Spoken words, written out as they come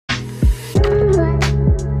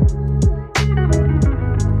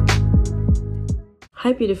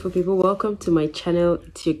Hi beautiful people, welcome to my channel.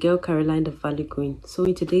 It's your girl Caroline the Value Queen. So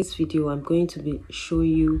in today's video I'm going to be showing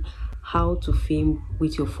you how to film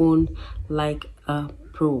with your phone like a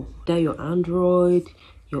pro. That your Android,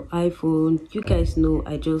 your iPhone. You guys know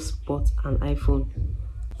I just bought an iPhone.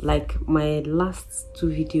 Like my last two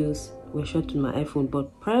videos were shot with my iPhone,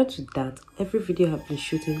 but prior to that every video I've been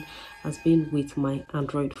shooting has been with my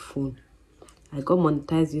Android phone. I got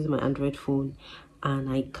monetized using my Android phone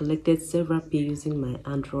and I collected several pay using my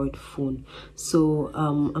Android phone. So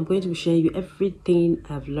I'm going to be sharing you everything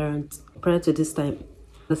I've learned prior to this time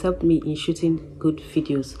that's helped me in shooting good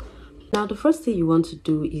videos. Now the first thing you want to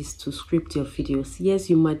do is to script your videos. Yes,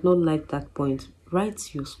 you might not like that point.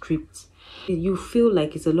 Write your script. You feel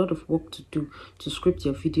like it's a lot of work to do to script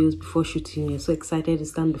your videos before shooting. You're so excited to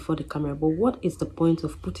stand before the camera, but what is the point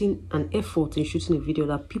of putting an effort in shooting a video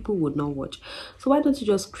that people would not watch? So why don't you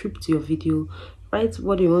just script your video, write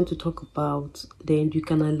what you want to talk about, then you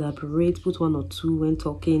can elaborate, put one or two when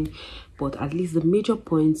talking, but at least the major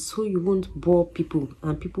points, so you won't bore people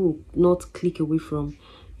and people will not click away from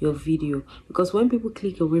your video. Because when people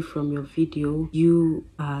click away from your video, you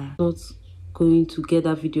are not going to get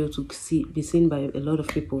that video to be seen by a lot of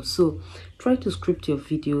people. So try to script your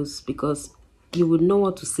videos, because you will know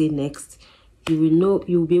what to say next. You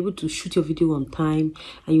will be able to shoot your video on time,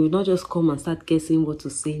 and you will not just come and start guessing what to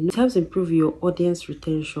say. It helps improve your audience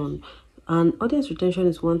retention, and audience retention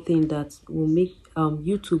is one thing that will make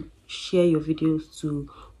YouTube share your videos to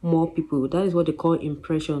more people. That is what they call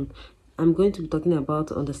impression. I'm going to be talking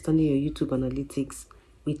about understanding your YouTube analytics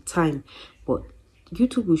with time, but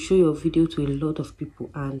YouTube will show your video to a lot of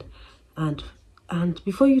people, and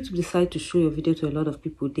before YouTube decide to show your video to a lot of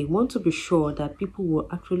people, they want to be sure that people will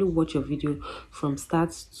actually watch your video from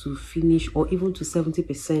start to finish, or even to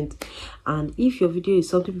 70%. And if your video is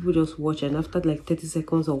something people just watch and after like 30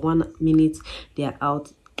 seconds or 1 minute they are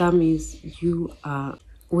out, that means you are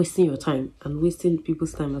wasting your time and wasting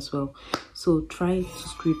people's time as well. So try to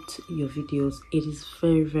script your videos. It is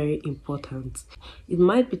very, very important. It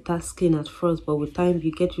might be tasking at first, but with time you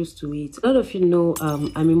get used to it. A lot of you know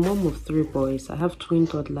I'm a mom of 3 boys. I have twin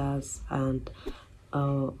toddlers and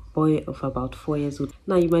a boy of about 4 years old.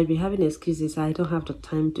 Now you might be having excuses, I don't have the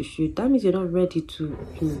time to shoot. That means you're not ready to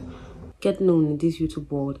get known in this YouTube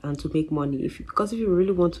world and to make money. Because if you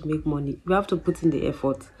really want to make money, you have to put in the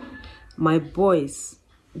effort. My boys,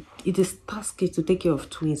 it is tasky to take care of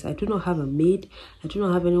twins. I do not have a maid. I do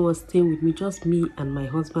not have anyone staying with me, just me and my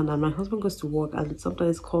husband. And my husband goes to work and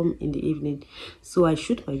sometimes come in the evening. So I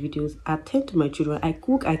shoot my videos, I attend to my children, I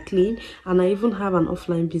cook, I clean, and I even have an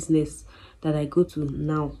offline business that I go to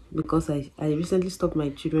now, because I recently stopped my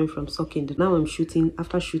children from sucking. Now I'm shooting.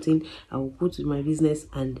 After shooting, I will go to my business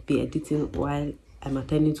and be editing while I'm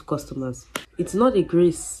attending to customers. It's not a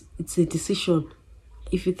grace, it's a decision.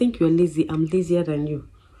 If you think you're lazy, I'm lazier than you.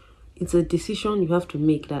 It's a decision you have to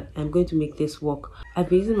make, that I'm going to make this work. I've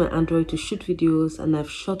been using my Android to shoot videos, and I've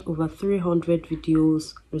shot over 300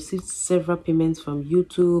 videos, received several payments from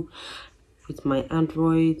YouTube with my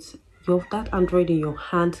Android. That Android in your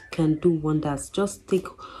hand can do wonders. Just take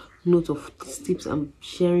note of these tips I'm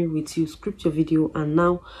sharing with you. Script your video. And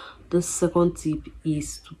now the second tip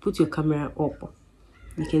is to put your camera up.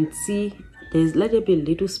 You can see let there be a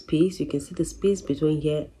little space. You can see the space between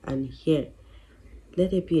here and here.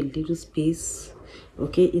 Let there be a little space.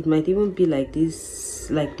 Okay, it might even be like this,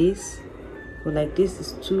 or like this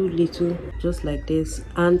is too little, just like this.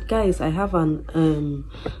 And guys, I have a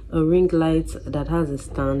ring light that has a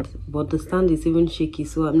stand, but the stand is even shaky,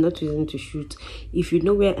 so I'm not using to shoot. If you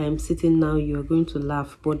know where I'm sitting now, you're going to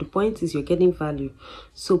laugh, but the point is you're getting value.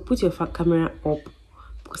 So put your camera up,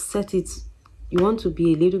 set it. You want to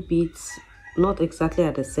be a little bit, not exactly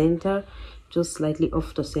at the center, just slightly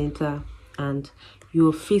off the center, and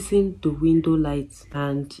you're facing the window light,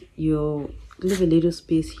 and you leave a little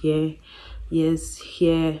space here. Yes,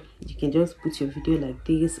 here you can just put your video like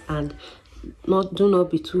this, and do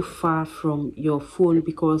not be too far from your phone,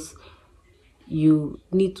 because you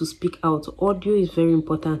need to speak out. Audio is very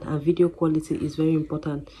important and video quality is very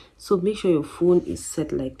important, so make sure your phone is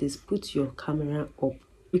set like this. Put your camera up.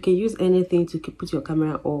 You can use anything to put your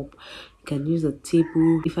camera up. You can use a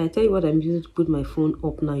table. If I tell you what I'm using to put my phone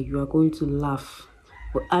up now, you are going to laugh.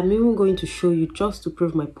 But I'm even going to show you just to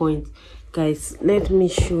prove my point. Guys, let me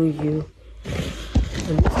show you.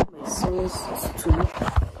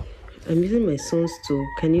 I'm using my son's tool.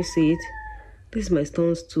 Can you see it? This is my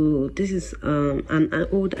son's tool. This is an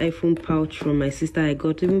old iPhone pouch from my sister I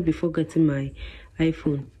got even before getting my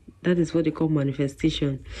iPhone. That is what they call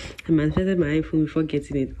manifestation. I manifested my iPhone before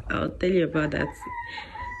getting it. I'll tell you about that.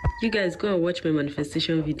 You guys go and watch my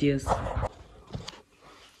manifestation videos.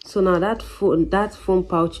 So now that phone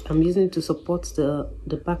pouch, I'm using it to support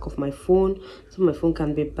the back of my phone, so my phone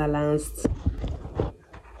can be balanced.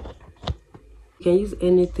 You can use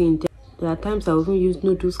anything. There are times I will even use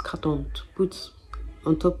noodles carton to put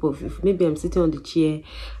on top of, if maybe I'm sitting on the chair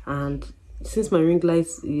and since my ring light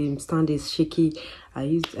stand is shaky,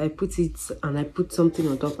 I put it and I put something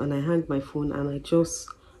on top and I hang my phone and I just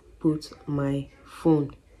put my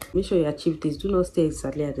phone. Make sure you achieve this. Do not stay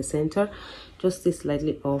exactly at the center, just stay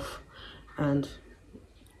slightly off, and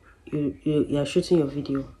you are shooting your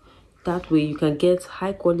video. That way you can get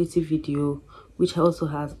high quality video which also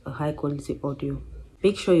has a high quality audio.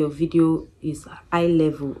 Make sure your video is eye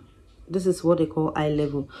level. This is what they call eye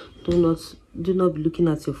level. Do not be looking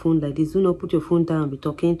at your phone like this. Do not put your phone down and be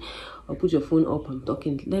talking, or put your phone up and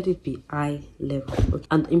talking. Let it be eye level. Okay.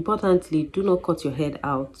 And importantly, do not cut your head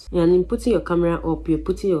out. And in putting your camera up, you're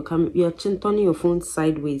turning your phone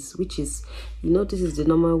sideways, which is, this is the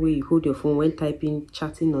normal way you hold your phone when typing,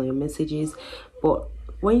 chatting on your messages. But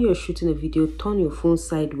when you're shooting a video, turn your phone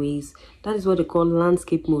sideways. That is what they call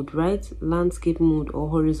landscape mode, right? Landscape mode or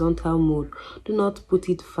horizontal mode. Do not put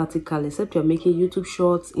it vertical, except you're making YouTube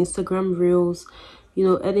shorts, Instagram reels,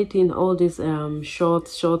 anything, all these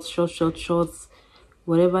shorts,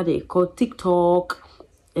 whatever they call, TikTok.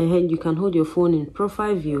 And you can hold your phone in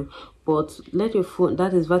profile view, but let your phone,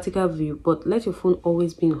 that is vertical view, but let your phone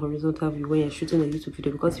always be in horizontal view when you're shooting a YouTube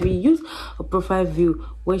video, because if you use a profile view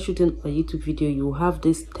when shooting a YouTube video, you will have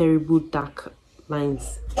these terrible dark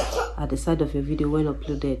lines at the side of your video when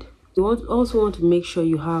uploaded. You also want to make sure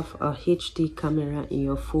you have a HD camera in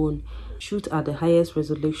your phone. Shoot at the highest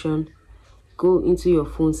resolution. Go into your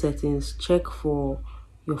phone settings, check for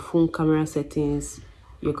your phone camera settings.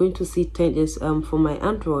 You're going to see 10. There's for my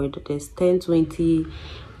Android, there's 1020,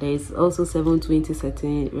 there's also 720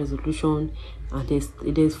 setting resolution, and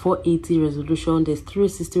there's 480 resolution, there's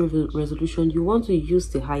 360 resolution. You want to use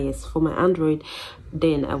the highest. For my Android,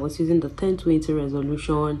 then I was using the 1020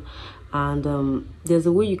 resolution, and there's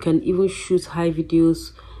a way you can even shoot high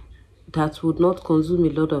videos that would not consume a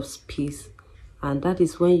lot of space, and that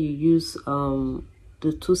is when you use the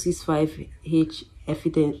 265H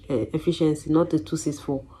efficiency, not the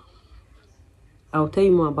 264. I'll tell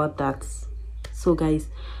you more about that. So guys,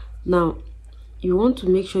 now you want to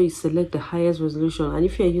make sure you select the highest resolution, and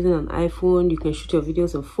if you're using an iPhone, you can shoot your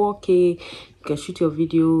videos in 4K, you can shoot your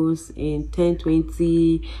videos in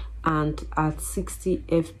 1020 and at 60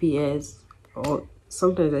 fps, or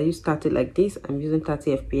sometimes I use 30 like this. I'm using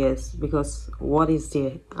 30 fps because what is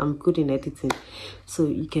there, I'm good in editing, so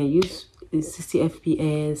you can use 60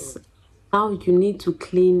 fps. Now you need to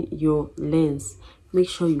clean your lens. Make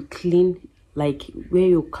sure you clean, like where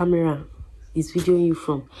your camera is videoing you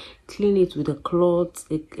from. Clean it with a cloth,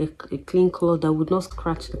 a clean cloth that would not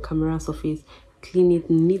scratch the camera surface. Clean it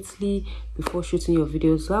neatly before shooting your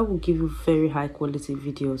videos. So that will give you very high quality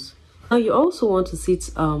videos. Now you also want to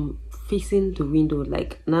sit facing the window.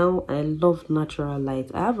 Like now I love natural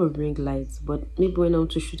light. I have a ring light, but maybe when I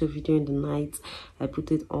want to shoot a video in the night, I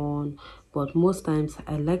put it on. But most times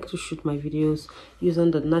I like to shoot my videos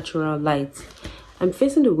using the natural light. I'm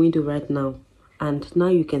facing the window right now, and now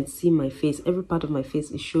you can see my face. Every part of my face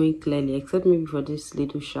is showing clearly, except maybe for this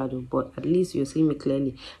little shadow, but at least you're seeing me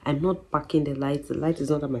clearly. I'm not backing the light. The light is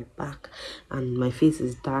not at my back and my face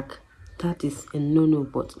is dark. That is a no-no.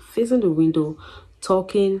 But facing the window,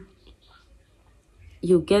 talking,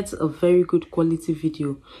 you get a very good quality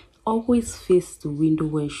video. Always face the window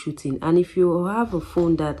when shooting. And if you have a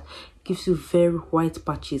phone that gives you very white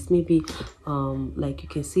patches, maybe like you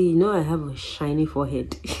can see, I have a shiny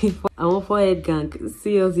forehead. I'm a forehead gang,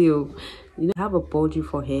 seriously. I have a bulgy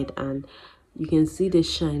forehead and you can see the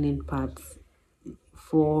shining parts.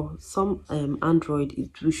 For some Android,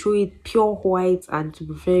 it will show it pure white and it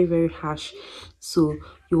will be very, very harsh. So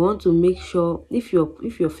you want to make sure, if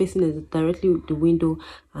you're facing it directly with the window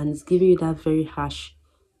and it's giving you that very harsh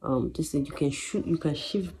this thing, you can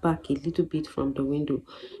shift back a little bit from the window.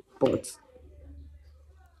 But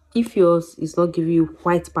if yours is not giving you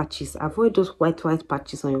white patches, avoid those white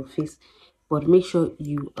patches on your face, but make sure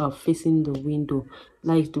you are facing the window,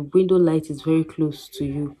 like the window light is very close to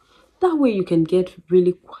you. That way you can get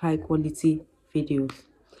really high quality videos.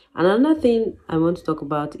 Another thing I want to talk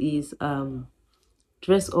about is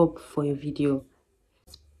dress up for your video.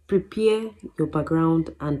 Prepare your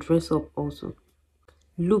background and dress up also.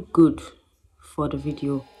 Look good for the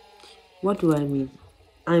video. What do I mean?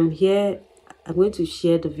 I'm going to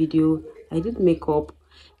share the video. I did makeup.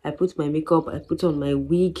 I put my makeup, I put on my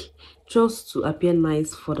wig just to appear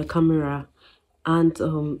nice for the camera. And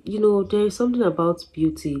there is something about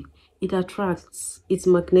beauty. It attracts, it's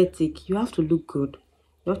magnetic. You have to look good.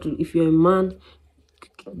 You have to, if you're a man,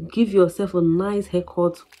 give yourself a nice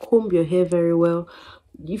haircut, comb your hair very well.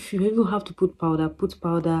 If you even have to put powder,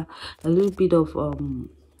 a little bit of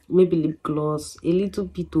maybe lip gloss, a little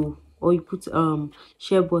bit of, or you put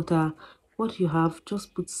shea butter. What you have,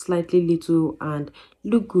 just put slightly little and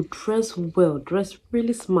look good. Dress well, dress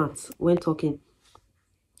really smart when talking.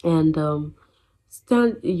 And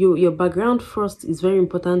stand your background first is very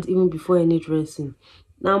important even before any dressing.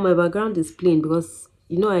 Now my background is plain because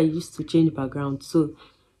you know I used to change background. So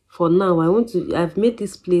for now I've made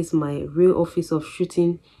this place my real office of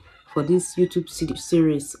shooting for this YouTube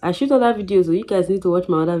series. I shoot other videos, so you guys need to watch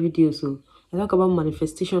my other videos. So I talk about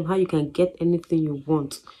manifestation, how you can get anything you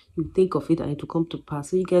want. You think of it and it will come to pass.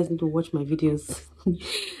 So you guys need to watch my videos.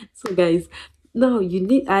 So guys, now you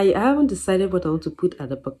need, I haven't decided what I want to put at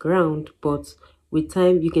the background, but with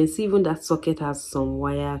time you can see even that socket has some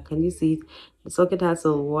wire. Can you see it? The socket has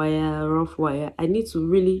some wire, rough wire. I need to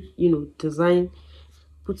really, you know,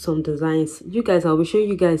 put some designs. You guys, I'll be showing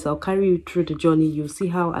you guys, I'll carry you through the journey. You'll see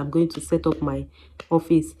how I'm going to set up my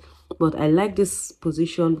office. But I like this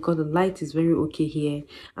position because the light is very okay here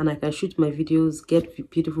and I can shoot my videos, get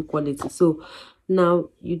beautiful quality. So now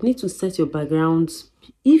you need to set your backgrounds.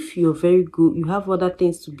 If you're very good, you have other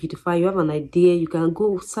things to beautify, you have an idea, you can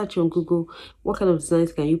go search on Google. What kind of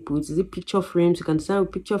designs can you put? Is it picture frames? You can design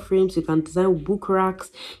with picture frames, you can design with book racks,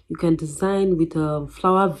 you can design with a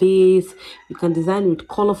flower vase, you can design with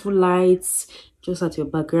colorful lights just at your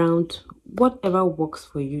background. Whatever works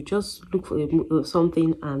for you, just look for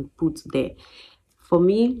something and put there. For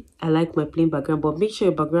me, I like my plain background, but make sure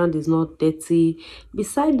your background is not dirty.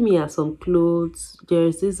 Beside me are some clothes.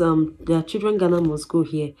 There's this there are children Ghana must go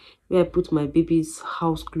here where I put my baby's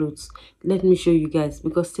house clothes. Let me show you guys,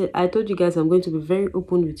 because I told you guys I'm going to be very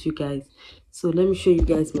open with you guys. So let me show you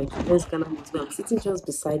guys my children's Ghana must go. I'm sitting just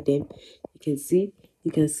beside them.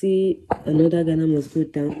 You can see another Ghana must go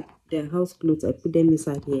down. Their house clothes, I put them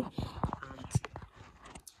inside here.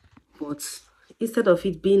 But instead of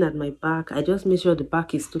it being at my back, I just make sure the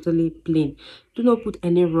back is totally plain. Do not put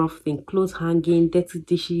any rough thing, clothes hanging, dirty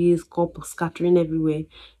dishes, cup scattering everywhere.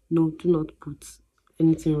 No, do not put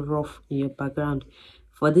anything rough in your background.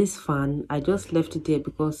 For this fan, I just left it there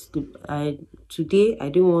because today I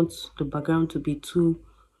didn't want the background to be too,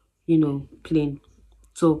 you know, plain.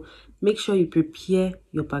 So make sure you prepare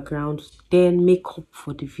your background, then make up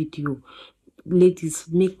for the video. Ladies,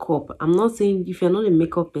 makeup, I'm not saying if you're not a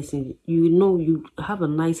makeup person, you know, you have a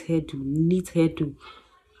nice hairdo, neat hairdo,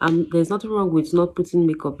 and there's nothing wrong with not putting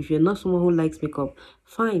makeup. If you're not someone who likes makeup,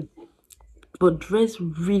 fine, but dress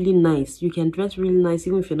really nice. You can dress really nice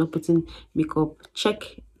even if you're not putting makeup.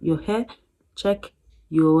 Check your hair, check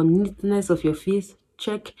your neatness of your face,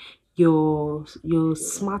 check your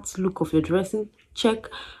smart look of your dressing, check,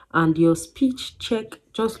 and your speech, check.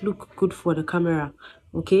 Just look good for the camera.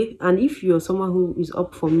 Okay, and if you're someone who is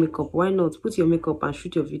up for makeup, why not put your makeup and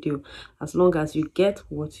shoot your video, as long as you get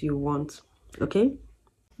what you want. Okay,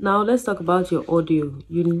 now let's talk about your audio.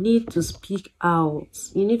 You need to speak out.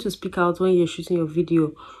 You need to speak out when you're shooting your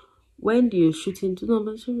video. When you're shooting, do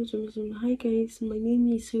not, hi guys, my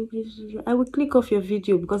name is so, I will click off your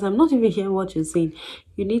video because I'm not even hearing what you're saying.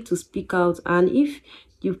 You need to speak out. And if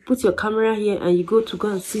you put your camera here and you go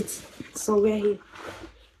and sit somewhere here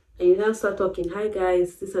and you now start talking, hi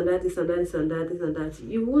guys, this and that, this and that, this and that, this and that,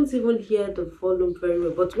 you won't even hear the volume very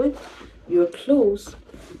well. But you're close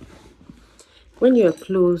when you're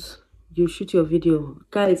close, you shoot your video.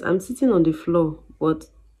 Guys, I'm sitting on the floor, but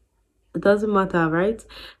it doesn't matter, right?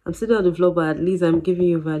 I'm sitting on the floor, but at least I'm giving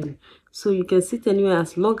you value. So you can sit anywhere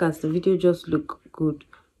as long as the video just look good.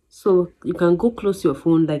 So you can go close to your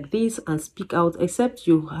phone like this and speak out, except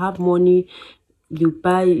you have money, you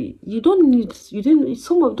buy, you don't need, you didn't,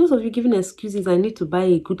 some of those of you giving excuses, I need to buy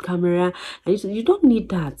a good camera, you don't need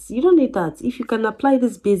that. You don't need that. If you can apply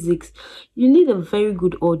these basics, you need a very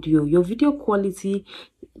good audio. Your video quality,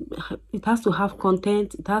 it has to have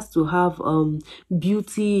content, it has to have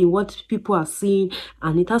beauty in what people are seeing,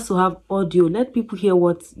 and it has to have audio. Let people hear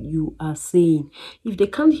what you are saying. If they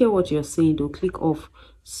can't hear what you're saying, they'll click off.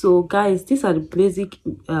 So guys, these are the basic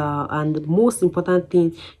and the most important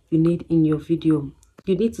thing you need in your video.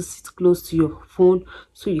 You need to sit close to your phone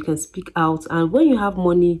so you can speak out. And when you have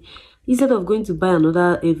money, instead of going to buy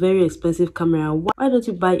a very expensive camera, why don't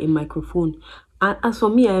you buy a microphone? And as for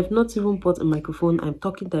me, I have not even bought a microphone. I'm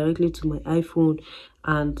talking directly to my iPhone,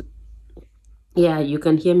 and yeah, you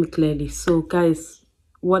can hear me clearly. So guys,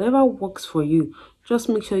 whatever works for you, just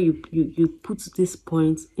make sure you put these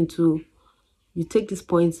points into, you take these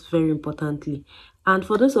points very importantly. And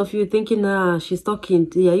for those of you thinking, she's talking,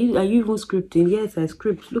 are you even scripting? Yes, I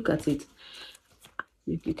script. Look at it.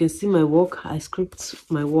 You can see my work. I script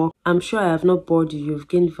my work. I'm sure I have not bored you. You've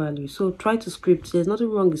gained value. So try to script. There's nothing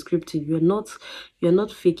wrong with scripting. You're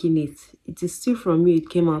not faking it. It is still from you. It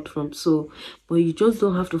came out from. So, but you just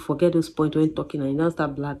don't have to forget those points when talking, and you don't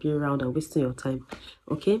start blabbing around and wasting your time.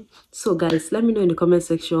 Okay. So guys, let me know in the comment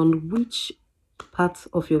section which part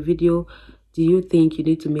of your video do you think you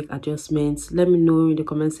need to make adjustments. Let me know in the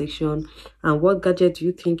comment section. And what gadget do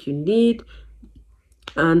you think you need?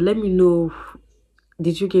 And let me know,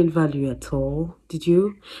 did you gain value at all? Did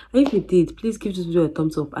you? And if you did, please give this video a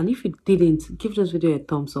thumbs up. And if you didn't, give this video a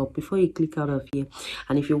thumbs up before you click out of here.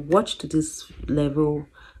 And if you watched to this level,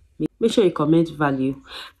 make sure you comment value.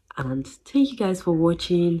 And thank you guys for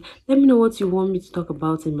watching. Let me know what you want me to talk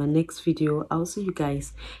about in my next video. I'll see you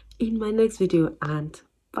guys in my next video, and